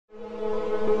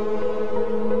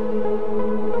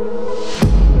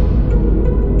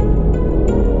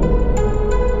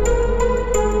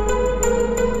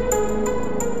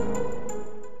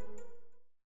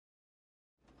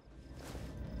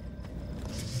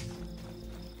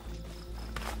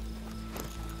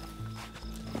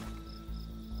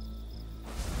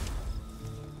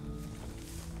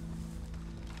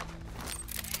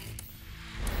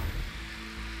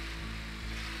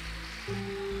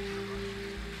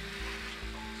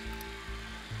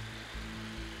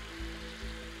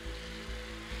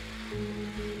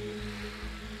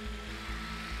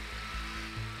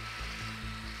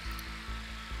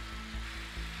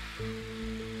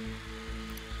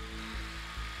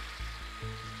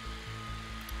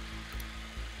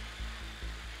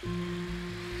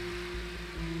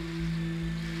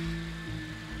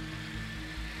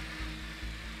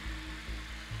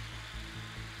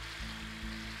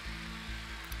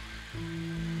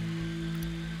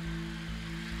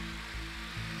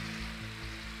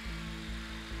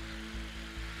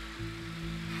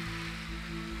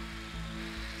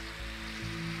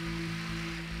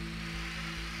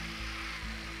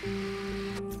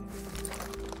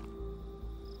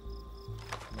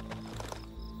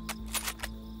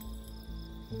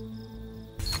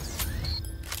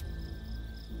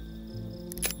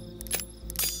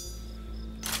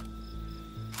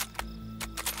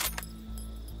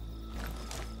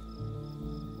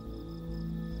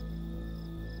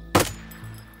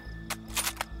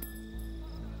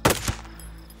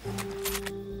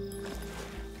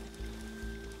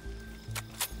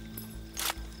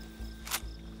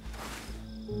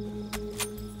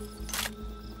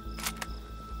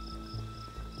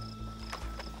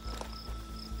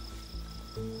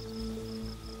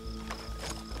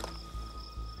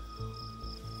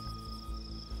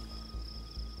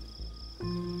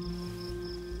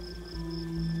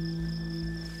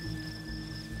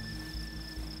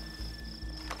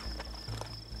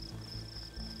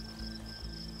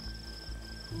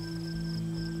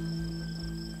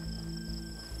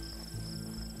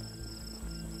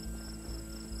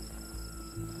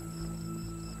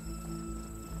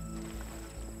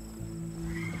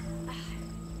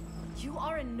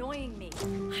are annoying me.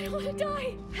 I don't want to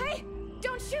die. Hey,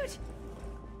 don't shoot.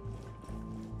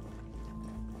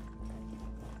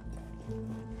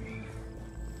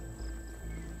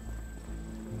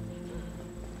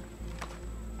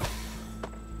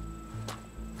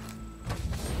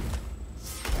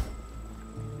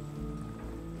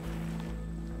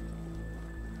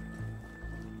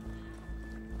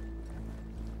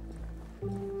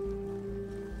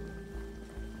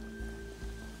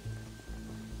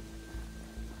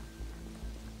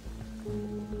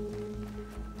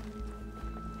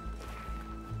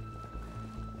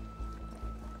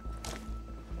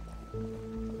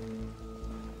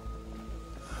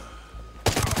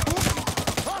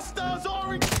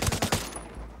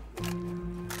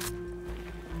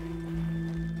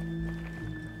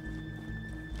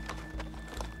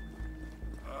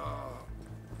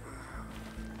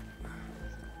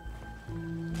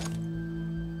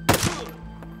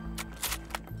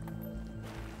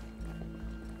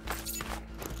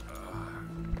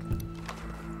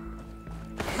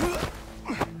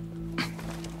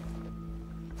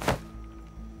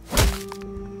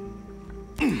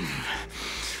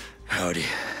 Howdy.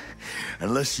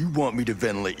 Unless you want me to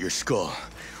ventilate your skull,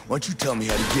 why don't you tell me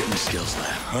how to get in the skills lab,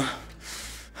 huh?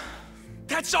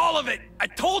 That's all of it! I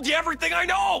told you everything I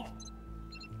know!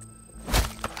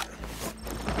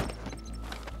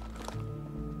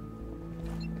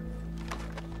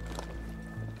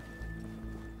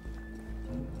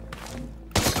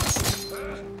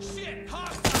 Shit!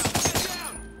 Hostile!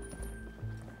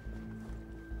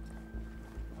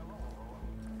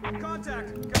 Get down! Contact!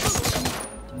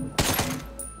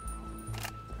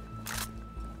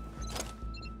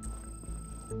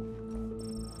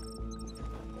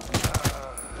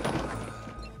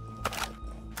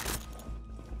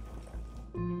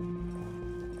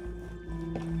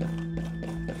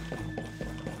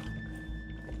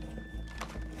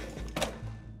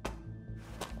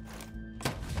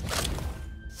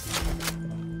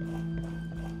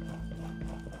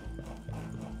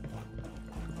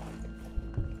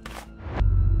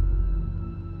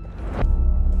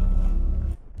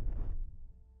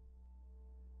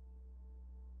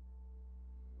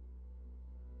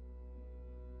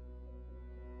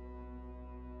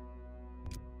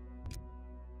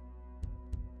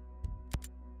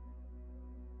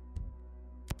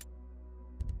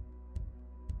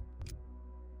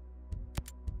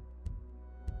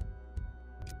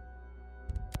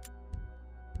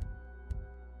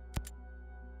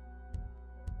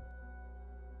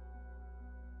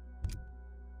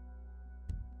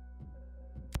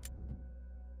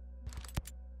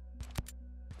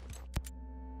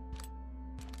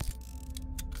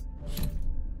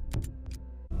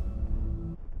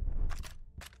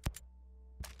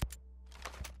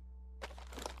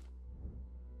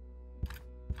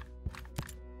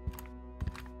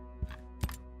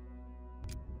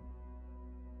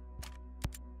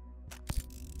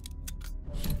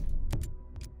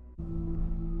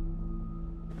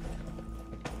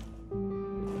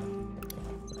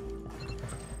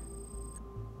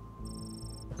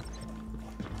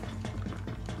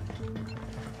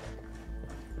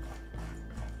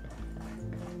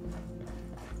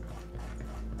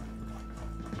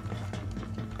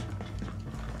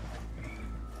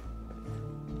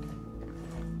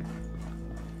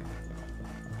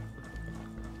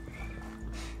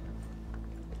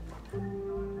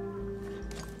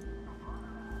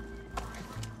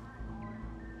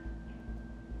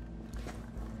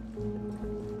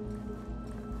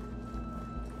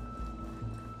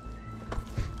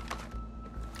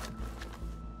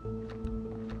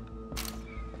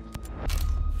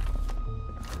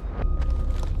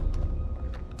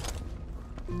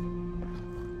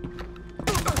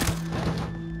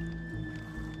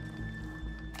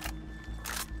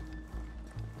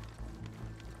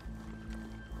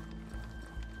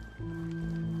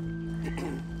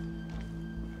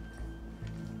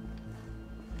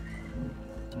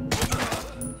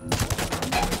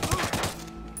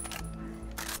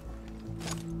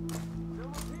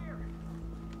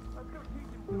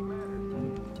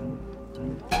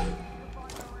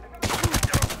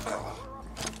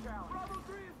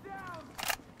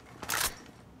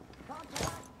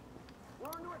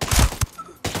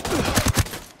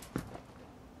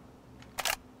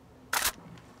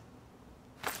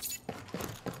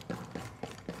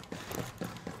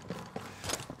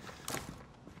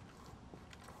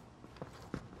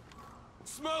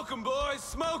 Smoke 'em, boys!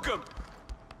 Smoke 'em!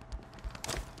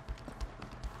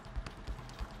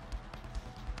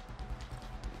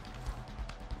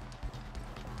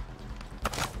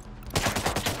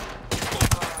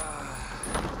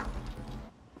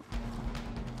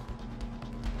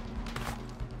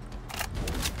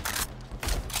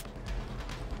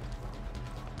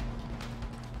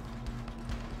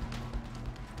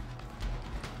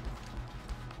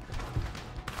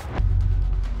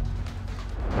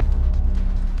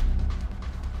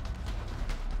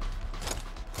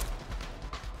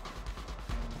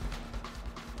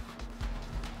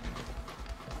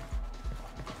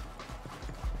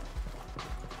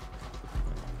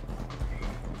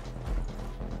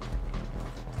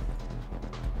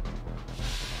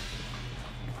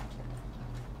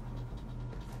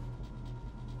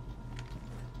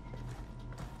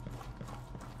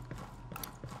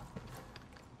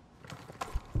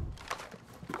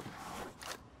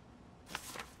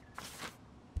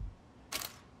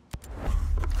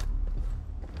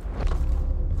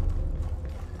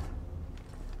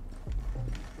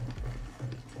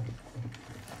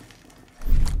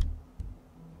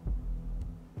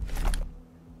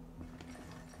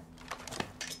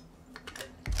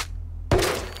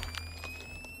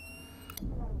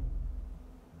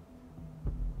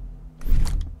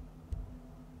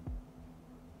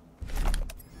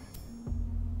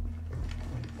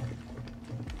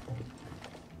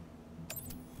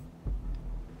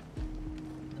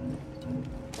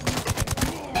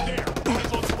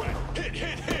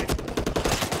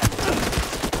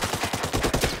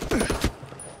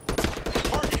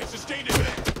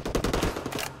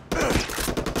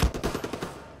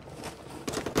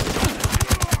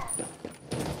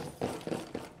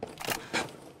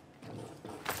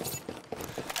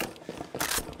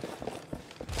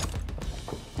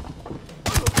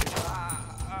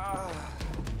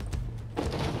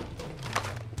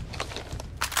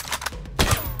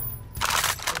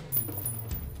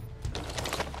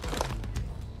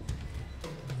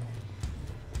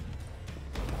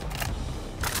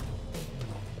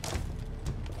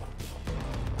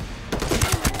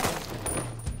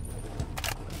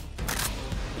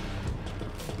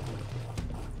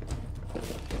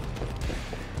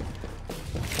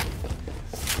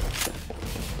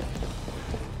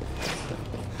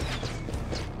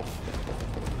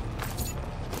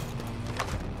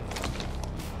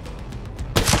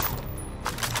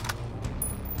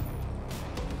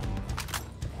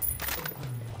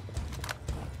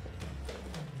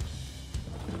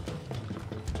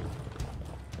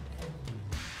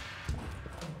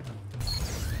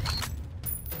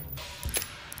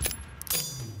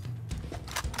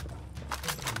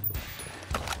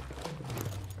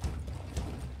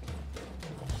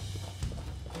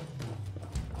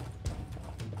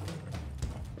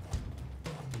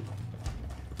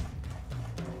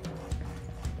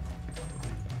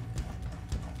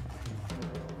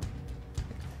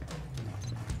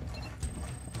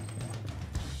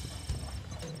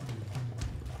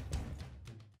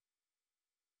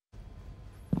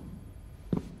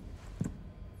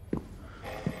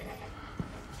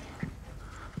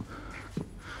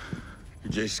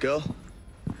 Jace Skell?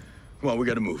 Come on, we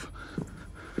gotta move.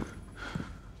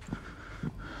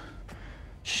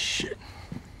 Shit.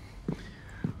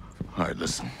 All right,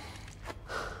 listen.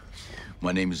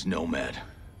 My name is Nomad.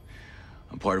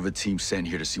 I'm part of a team sent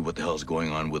here to see what the hell's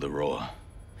going on with Erewhon.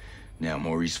 Now,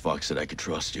 Maurice Fox said I could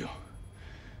trust you.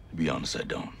 To be honest, I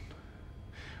don't.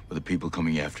 But the people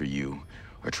coming after you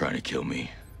are trying to kill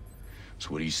me. So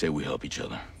what do you say we help each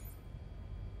other?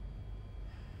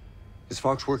 Is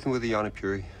Fox working with Yana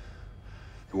Puri?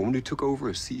 The woman who took over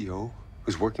as CEO?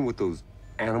 Who's working with those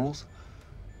animals?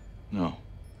 No.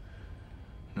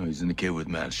 No, he's in the cave with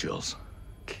mad shells.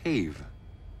 Cave?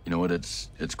 You know what? It's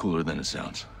cooler than it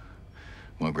sounds.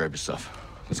 Come on, grab your stuff.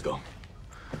 Let's go.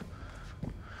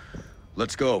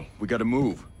 Let's go. We gotta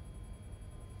move.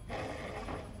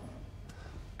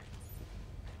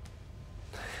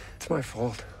 It's my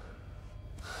fault.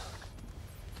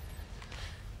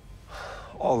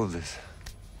 All of this.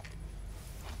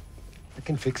 I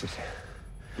can fix it.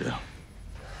 Yeah.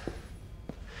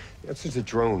 The answer's the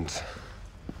drones.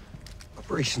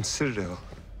 Operation Citadel.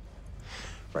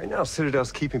 Right now,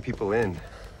 Citadel's keeping people in.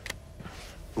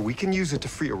 But we can use it to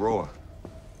free Aurora.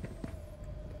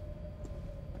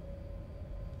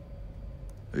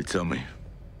 Hey, tell me.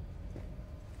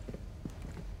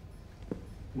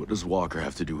 What does Walker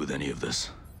have to do with any of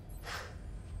this?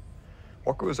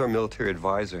 Walker was our military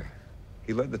advisor.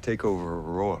 He led the takeover of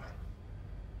Aurora.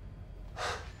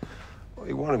 All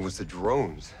he wanted was the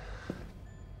drones.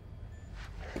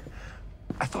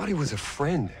 I thought he was a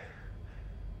friend.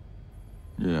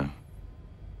 Yeah.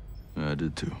 I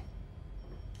did too.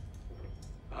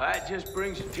 Well, that just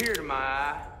brings a tear to my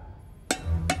eye.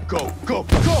 Go, go,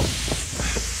 go!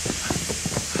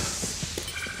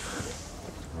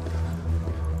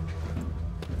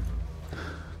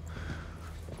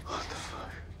 What the fuck?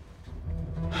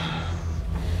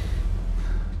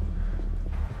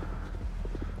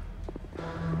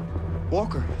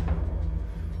 Walker.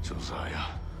 Josiah.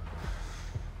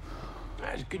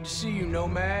 It's good to see you,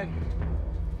 Nomad.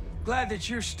 Glad that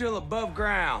you're still above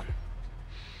ground.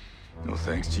 No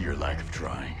thanks to your lack of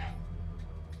trying.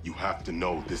 You have to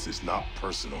know this is not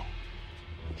personal.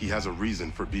 He has a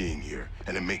reason for being here,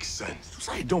 and it makes sense.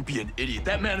 Josiah, don't be an idiot.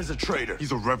 That man is a traitor.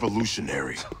 He's a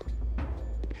revolutionary.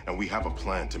 And we have a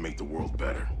plan to make the world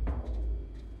better.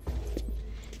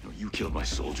 No, you killed my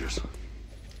soldiers.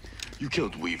 You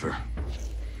killed Weaver.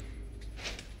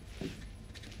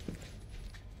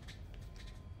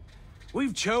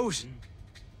 We've chosen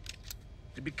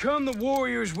to become the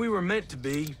warriors we were meant to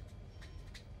be.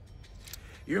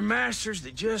 You're masters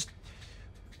that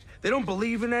they don't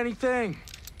believe in anything.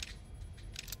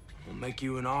 We'll make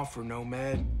you an offer,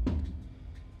 Nomad.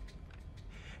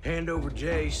 Hand over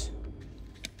Jace.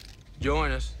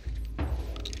 Join us.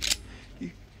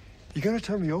 You gonna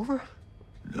turn me over?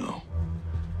 No.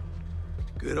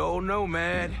 Good old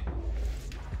Nomad.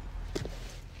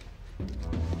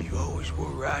 You always were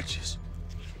righteous.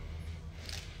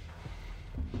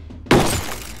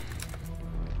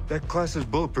 That class is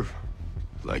bulletproof.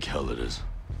 Like hell it is.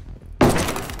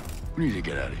 We need to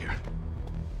get out of here.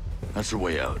 That's our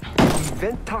way out. We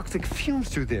vent toxic fumes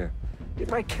through there.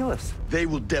 It might kill us. They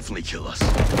will definitely kill us.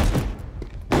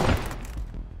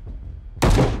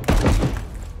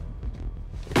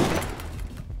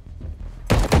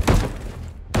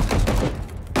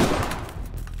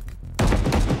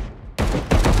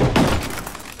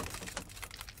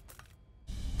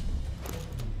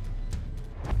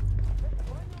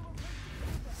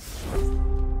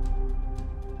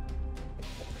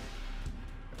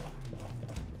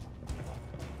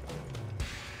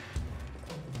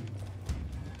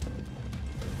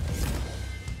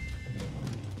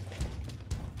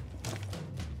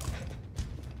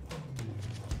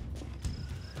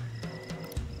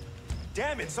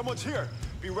 Damn it, someone's here.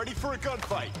 Be ready for a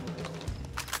gunfight.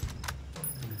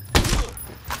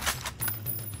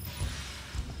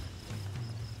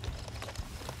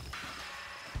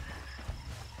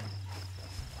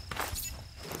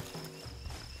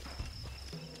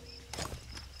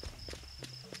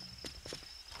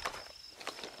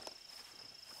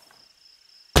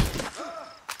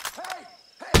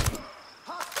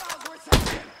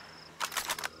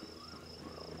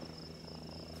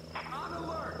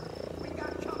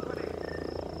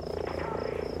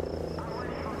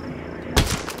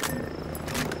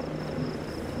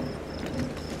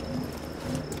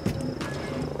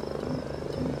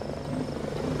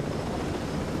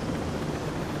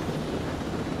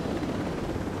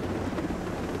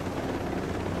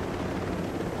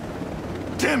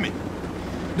 Damn it!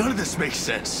 None of this makes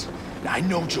sense. Now, I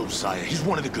know Josiah. He's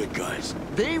one of the good guys.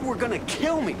 They were gonna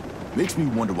kill me. Makes me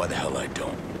wonder why the hell I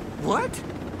don't. What?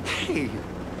 Hey,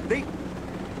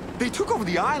 they took over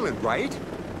the island, right?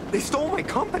 They stole my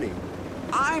company.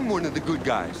 I'm one of the good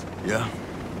guys. Yeah?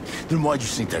 Then why'd you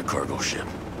sink that cargo ship?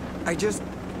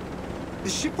 The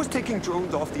ship was taking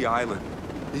drones off the island.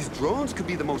 These drones could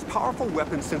be the most powerful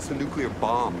weapon since the nuclear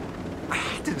bomb. I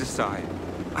had to decide.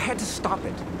 I had to stop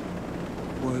it.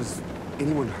 Was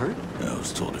anyone hurt? I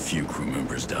was told a few crew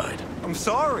members died. I'm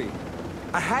sorry.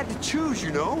 I had to choose,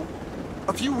 you know?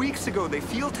 A few weeks ago, they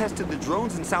field tested the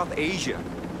drones in South Asia.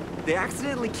 They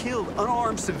accidentally killed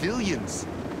unarmed civilians.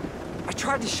 I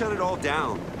tried to shut it all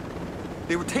down.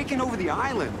 They were taking over the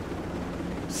island.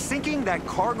 Sinking that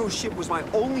cargo ship was my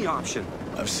only option.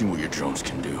 I've seen what your drones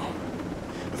can do.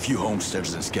 A few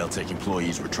homesteaders and Skeltech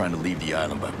employees were trying to leave the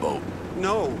island by boat.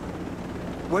 No.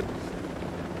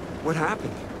 What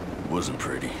happened? It wasn't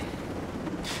pretty.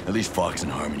 At least Fox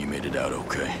and Harmony made it out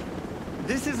okay.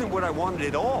 This isn't what I wanted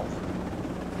at all.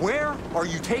 Where are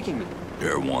you taking me?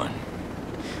 Erewhon.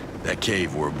 That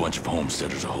cave where a bunch of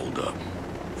homesteaders are holed up.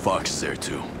 Fox is there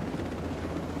too.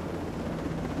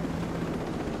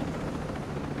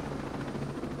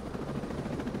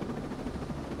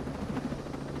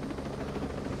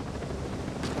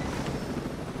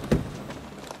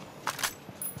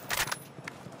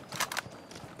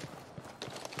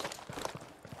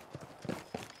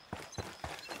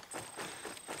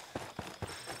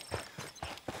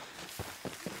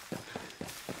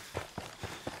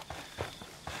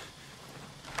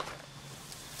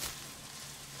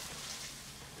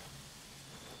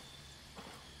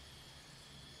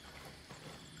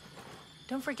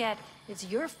 Don't forget, it's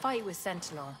your fight with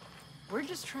Sentinel. We're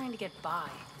just trying to get by.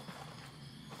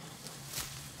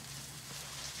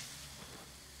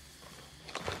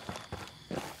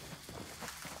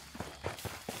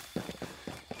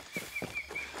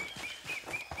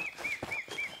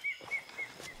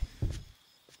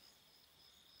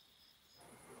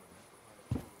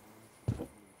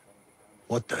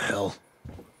 What the hell?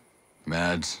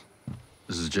 Mads,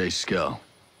 this is Jace Skell,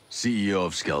 CEO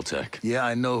of Skeltech. Yeah,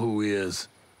 I know who he is.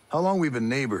 How long we been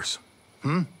neighbors?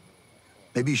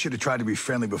 Maybe you should have tried to be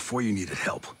friendly before you needed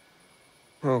help.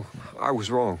 Oh, I was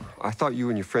wrong. I thought you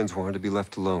and your friends wanted to be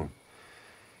left alone.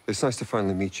 It's nice to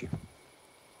finally meet you.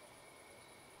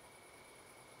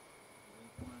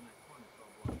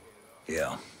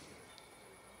 Yeah.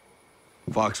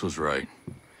 Fox was right.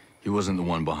 He wasn't the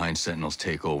one behind Sentinel's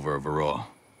takeover of Erewhon.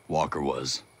 Walker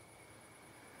was.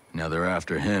 Now they're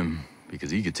after him because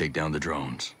he could take down the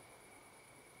drones.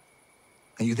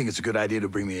 And you think it's a good idea to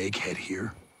bring the egghead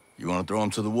here? You want to throw him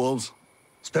to the wolves?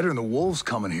 It's better than the wolves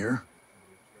coming here.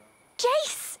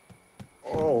 Jace!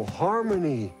 Oh,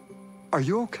 Harmony. Are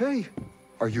you okay?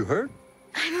 Are you hurt?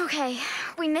 I'm okay.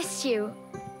 We missed you.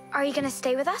 Are you gonna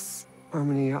stay with us?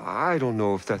 Harmony, I don't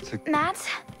know if that's a... Matt?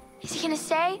 Is he gonna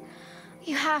stay?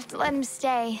 You have to let him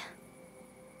stay.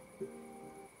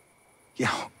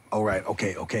 Yeah, all right,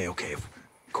 okay.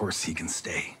 Of course he can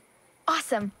stay.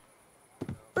 Awesome.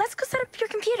 Let's go set up your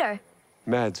computer.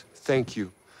 Mads, thank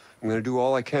you. I'm gonna do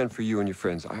all I can for you and your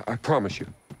friends. I promise you.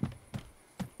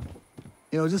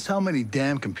 You know, just how many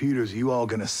damn computers are you all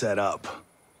gonna set up?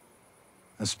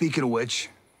 And speaking of which,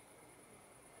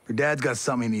 your dad's got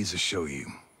something he needs to show you.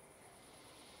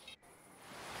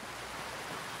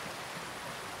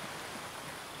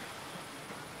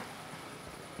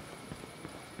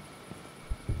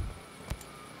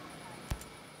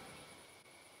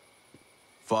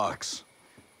 Fox.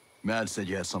 Mads said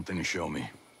you had something to show me.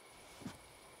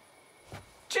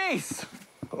 Jace!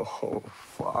 Oh,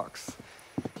 Fox.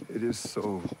 It is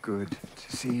so good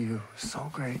to see you. So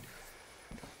great.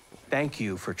 Thank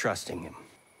you for trusting him.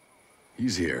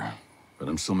 He's here, but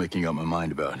I'm still making up my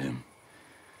mind about him.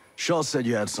 Shaw said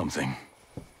you had something.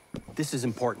 This is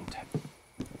important.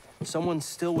 Someone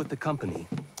still with the company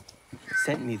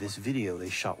sent me this video they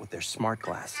shot with their smart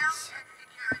glasses.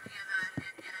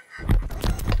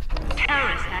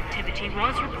 Terrorist activity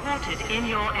was reported in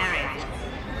your area.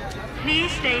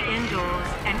 Please stay indoors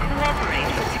and cooperate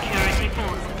with security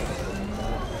forces.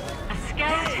 A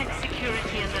Skeltech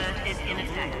security alert is in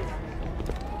effect.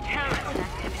 Terrorist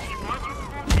activity was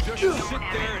reported in your Sit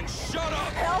there area. and shut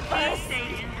up! Help Please us! stay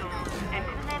indoors and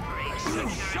cooperate with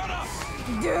security. Shut up!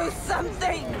 Do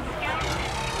something!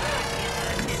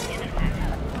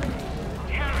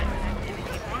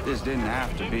 This didn't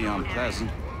have to be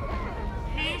unpleasant.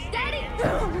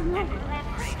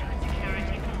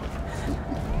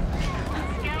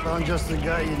 Found just the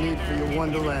guy you need for your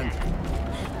Wonderland.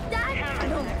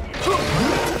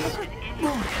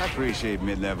 I appreciate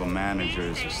mid-level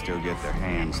managers who still get their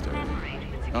hands dirty.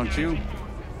 Don't you?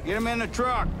 Get him in the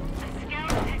truck!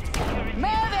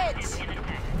 Move it!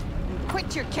 Quick!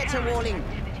 quit your caterwauling.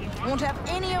 Won't have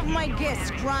any of my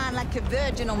guests crying like a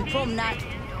virgin on prom night.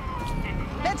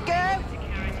 Let's go!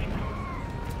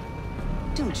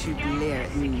 Don't you glare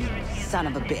at me, son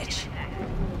of a bitch.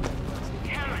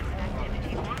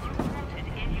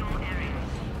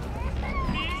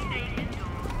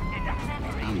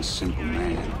 I'm a simple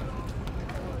man.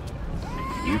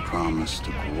 You promised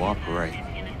to cooperate.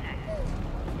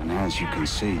 And as you can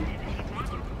see,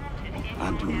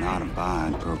 I do not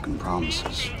abide broken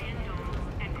promises.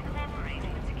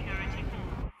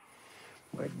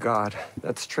 My God,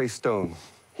 that's Trey Stone.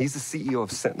 He's the CEO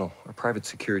of Sentinel, our private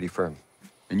security firm.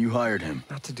 And you hired him?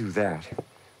 Not to do that.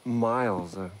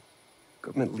 Miles, a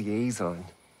government liaison,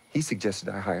 he suggested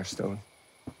I hire Stone.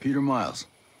 Peter Miles.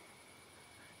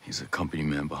 He's a company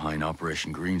man behind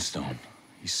Operation Greenstone.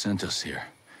 He sent us here.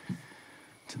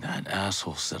 Did that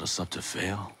asshole set us up to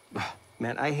fail?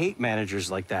 Man, I hate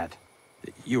managers like that.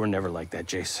 You were never like that,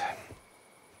 Jace.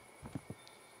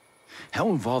 How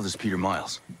involved is Peter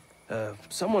Miles?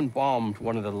 Someone bombed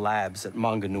one of the labs at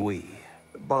Manganui.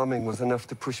 The bombing was enough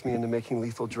to push me into making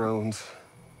lethal drones.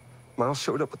 Miles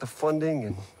showed up with the funding,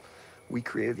 and we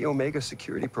created the Omega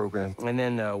security program. And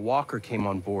then Walker came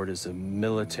on board as a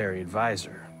military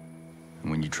advisor.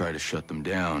 And when you tried to shut them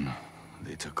down,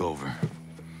 they took over.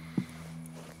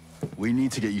 We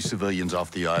need to get you civilians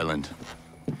off the island.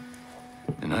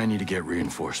 And I need to get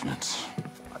reinforcements.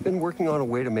 I've been working on a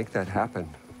way to make that happen.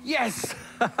 Yes!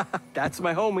 That's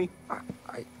my homie.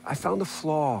 I found a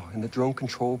flaw in the drone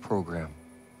control program.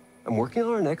 I'm working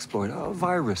on an exploit, a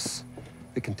virus,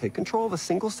 that can take control of a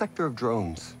single sector of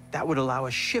drones. That would allow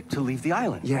a ship to leave the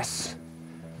island. Yes,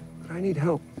 but I need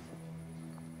help.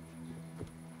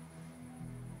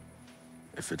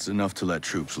 If it's enough to let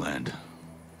troops land,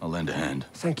 I'll lend a hand.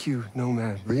 Thank you,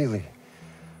 Nomad, really.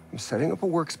 I'm setting up a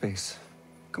workspace.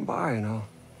 Come by and I'll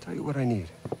tell you what I need.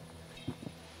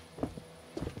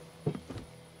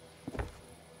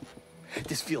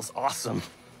 This feels awesome.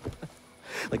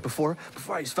 Like before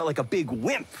I just felt like a big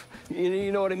wimp.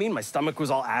 You know what I mean? My stomach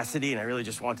was all acidy and I really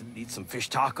just wanted to eat some fish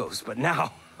tacos. But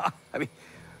now, I mean,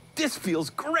 this feels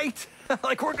great.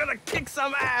 Like we're gonna kick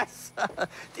some ass.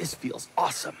 This feels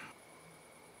awesome.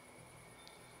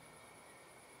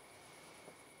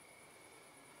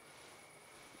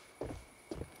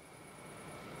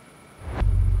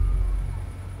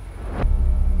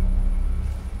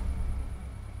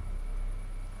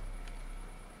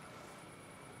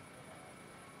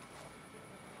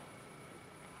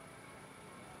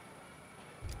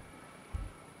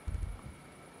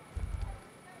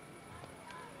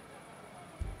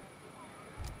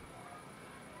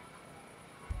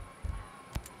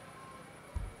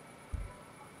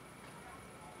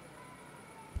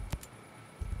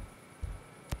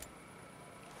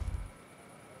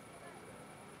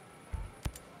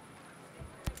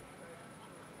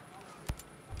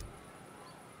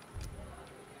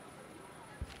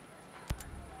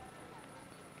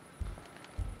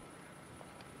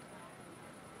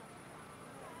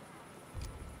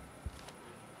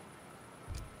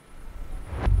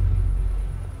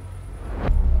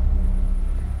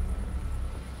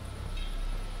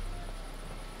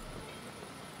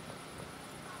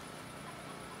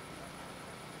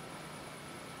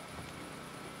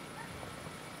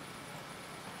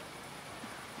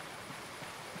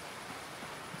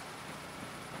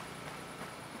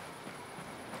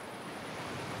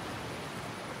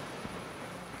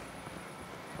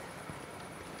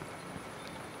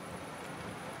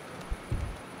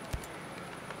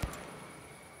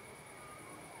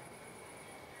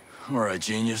 All right,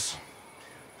 genius.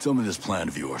 Tell me this plan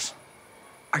of yours.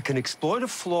 I can exploit a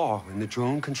flaw in the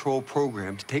drone control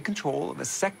program to take control of a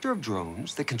sector of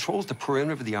drones that controls the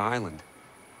perimeter of the island.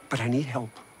 But I need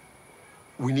help.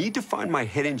 We need to find my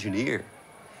head engineer.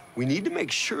 We need to make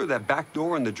sure that back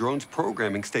door in the drone's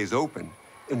programming stays open.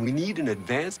 And we need an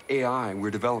advanced AI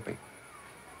we're developing.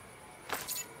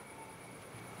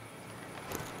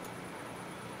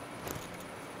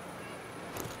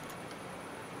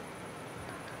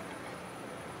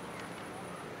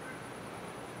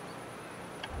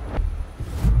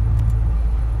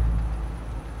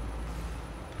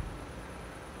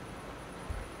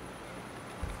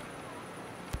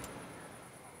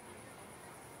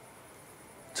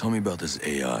 Tell me about this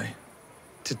AI.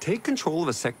 To take control of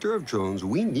a sector of drones,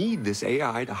 we need this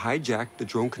AI to hijack the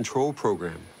drone control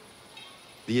program.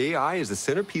 The AI is the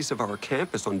centerpiece of our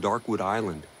campus on Darkwood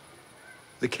Island.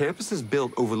 The campus is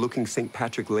built overlooking St.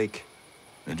 Patrick Lake.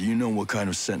 And do you know what kind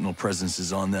of Sentinel presence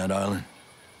is on that island?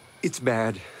 It's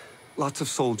bad. Lots of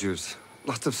soldiers,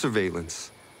 lots of surveillance.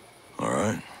 All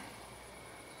right.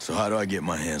 So how do I get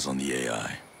my hands on the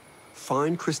AI?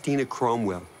 find Christina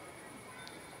Cromwell.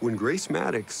 When Grace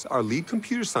Maddox, our lead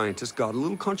computer scientist, got a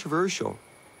little controversial,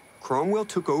 Cromwell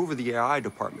took over the AI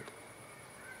department.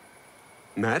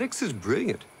 Maddox is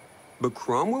brilliant, but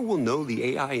Cromwell will know the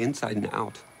AI inside and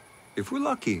out. If we're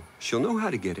lucky, she'll know how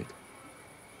to get it.